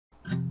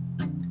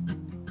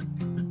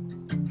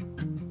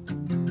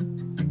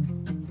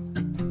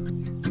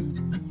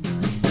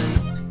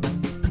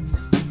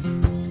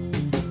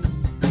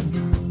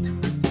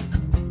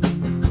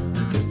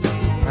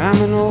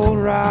I'm an old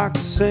rock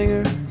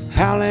singer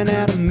howling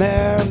at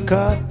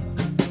America.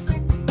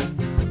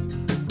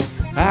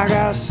 I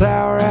got a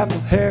sour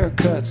apple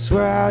haircut,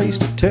 swear I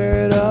used to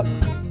tear it up.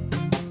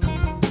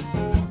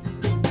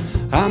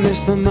 I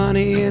miss the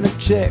money in the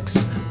checks,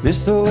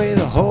 miss the way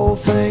the whole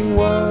thing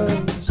was.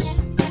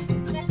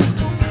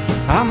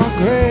 I'm a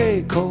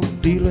gray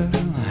coat dealer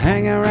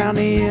hanging around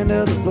the end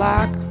of the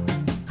block.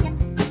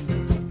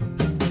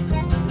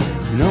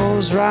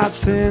 Nose right,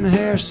 thin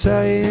hair,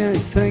 sell you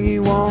anything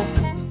you want.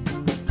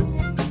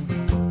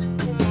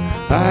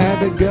 I had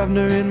the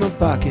governor in my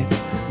pocket,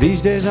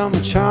 these days all my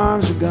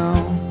charms are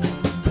gone.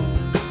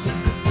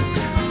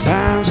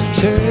 Times have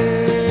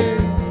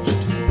changed,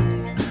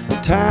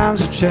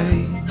 times have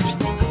changed.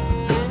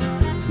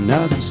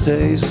 Nothing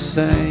stays the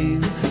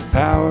same,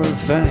 power and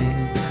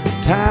fame.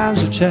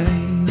 Times have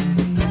changed.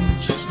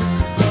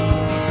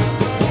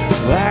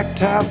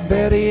 Blacktop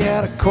Betty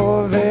had a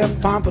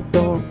Corvette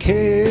Pompadour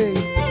key.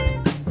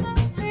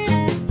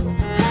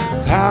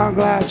 Power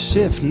glide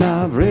shift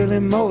knob really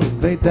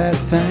motivate that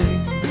thing.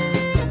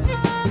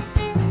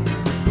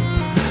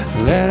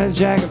 Leather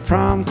jacket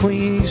prom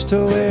queen used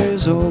to wear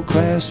his old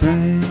class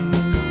ring.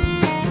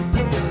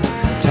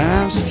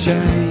 Times have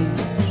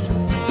changed,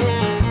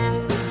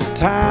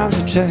 times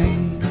have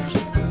changed.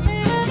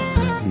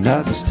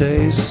 Nothing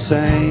stays the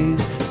same,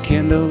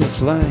 kindle the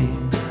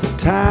flame.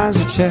 Times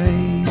have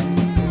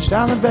changed.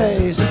 On the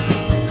bass.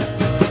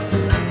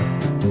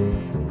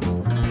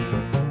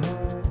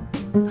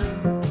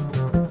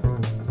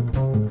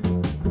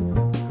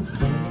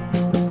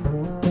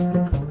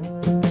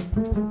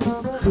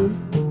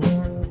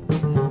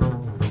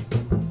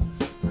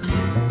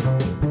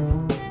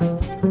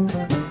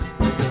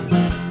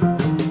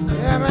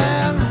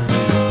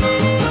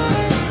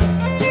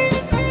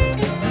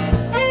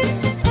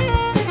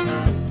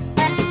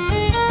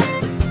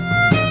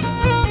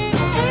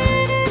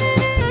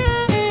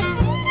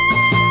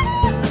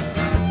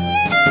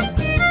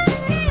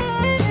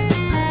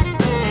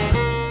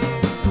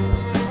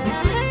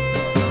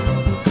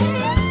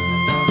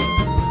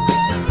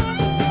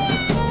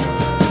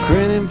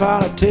 Grinning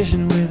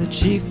politician with a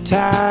cheap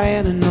tie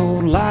and an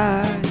old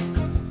lie.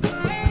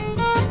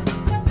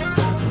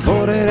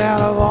 Voted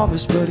out of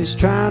office, but he's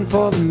trying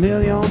for the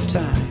millionth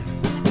time.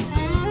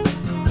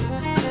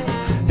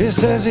 He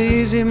says the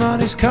easy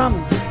money's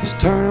coming, he's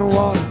turning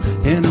water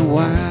into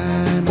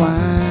wine,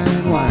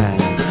 wine, wine.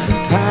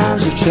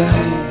 Times have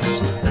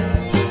changed,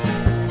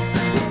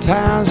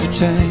 times have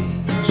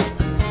changed,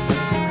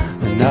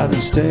 and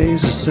nothing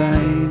stays the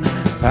same,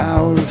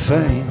 power and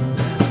fame.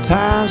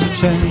 Times have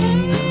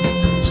changed.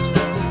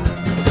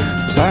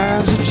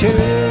 Times have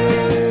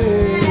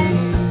changed,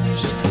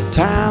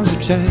 times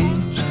have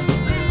changed.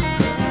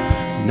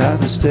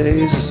 Nothing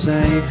stays the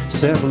same,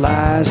 except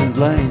lies and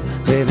blame.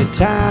 Baby,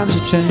 times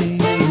have changed.